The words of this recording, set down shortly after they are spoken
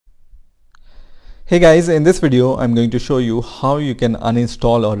Hey guys, in this video I'm going to show you how you can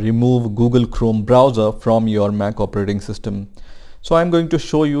uninstall or remove Google Chrome browser from your Mac operating system. So I'm going to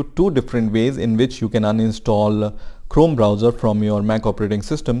show you two different ways in which you can uninstall Chrome browser from your Mac operating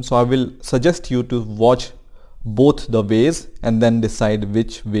system. So I will suggest you to watch both the ways and then decide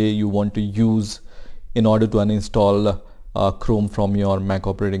which way you want to use in order to uninstall Chrome from your Mac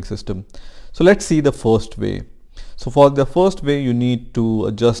operating system. So let's see the first way. So for the first way, you need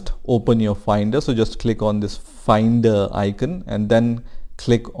to just open your Finder. So just click on this Finder icon and then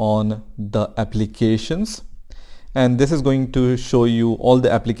click on the applications. And this is going to show you all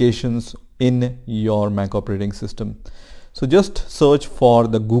the applications in your Mac operating system. So just search for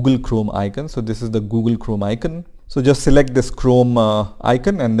the Google Chrome icon. So this is the Google Chrome icon. So just select this Chrome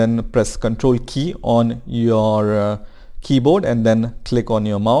icon and then press Ctrl key on your keyboard and then click on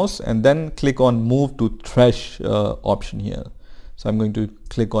your mouse and then click on move to trash option here. So I'm going to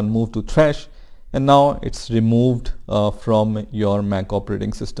click on move to trash and now it's removed from your Mac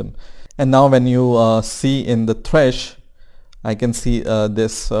operating system. And now when you see in the trash, I can see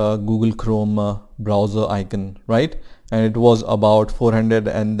this Google Chrome browser icon, right? And it was about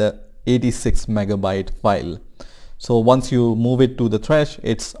 486 megabyte file. So once you move it to the trash,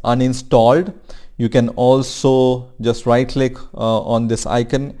 it's uninstalled. You can also just right click on this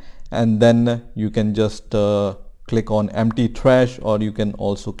icon and then you can just click on empty trash, or you can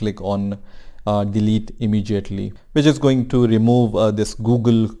also click on delete immediately, which is going to remove this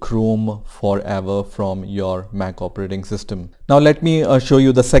Google Chrome forever from your Mac operating system. Now let me show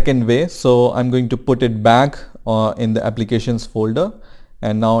you the second way. So I'm going to put it back in the applications folder,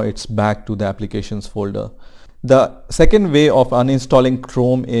 and now it's back to the applications folder. The second way of uninstalling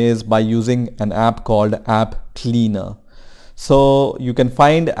Chrome is by using an app called appcleaner. So you can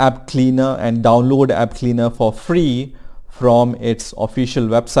find appcleaner and download appcleaner for free from its official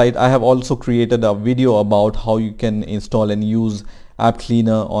website. I have also created a video about how you can install and use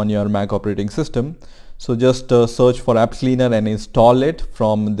appcleaner on your Mac operating system. So just search for appcleaner and install it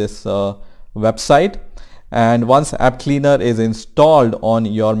from this website. And once appcleaner is installed on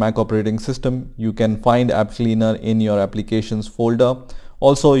your Mac operating system, you can find appcleaner in your applications folder.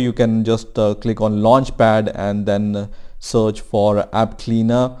 Also, you can just click on Launchpad and then search for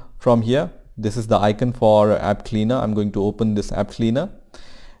appcleaner from here. This is the icon for appcleaner. I'm going to open this appcleaner,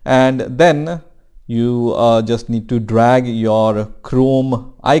 and then you just need to drag your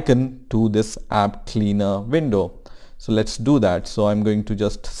Chrome icon to this appcleaner window. So let's do that. So I'm going to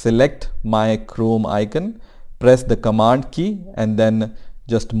just select my Chrome icon, press the command key, and then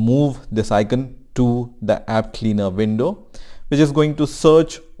just move this icon to the appcleaner window, which is going to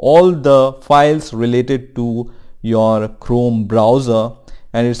search all the files related to your Chrome browser,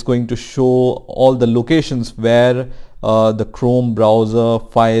 and it's going to show all the locations where the Chrome browser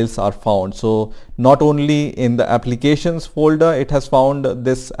files are found. So not only in the applications folder it has found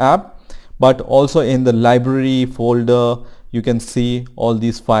this app, but also in the library folder you can see all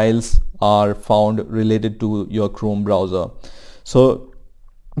these files are found related to your Chrome browser. So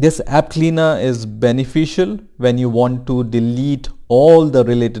this appcleaner is beneficial when you want to delete all the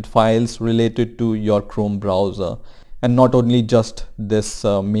related files related to your Chrome browser, and not only just this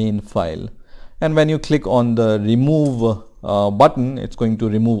main file. And when you click on the remove button, it's going to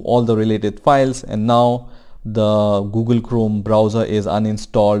remove all the related files, and now the Google Chrome browser is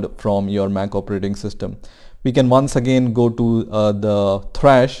uninstalled from your Mac operating system. We can once again go to the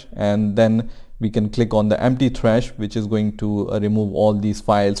trash, and then we can click on the empty trash, which is going to remove all these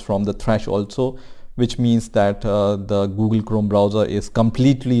files from the trash also, which means that the Google Chrome browser is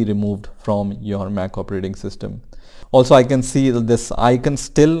completely removed from your Mac operating system. Also, I can see this icon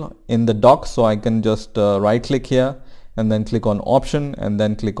still in the dock, so I can just right click here and then click on option and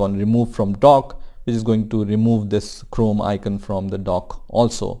then click on remove from dock, which is going to remove this Chrome icon from the dock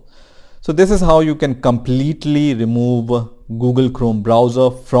also. So this is how you can completely remove Google Chrome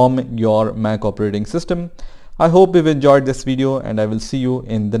browser from your Mac operating system. I hope you've enjoyed this video, and I will see you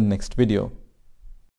in the next video.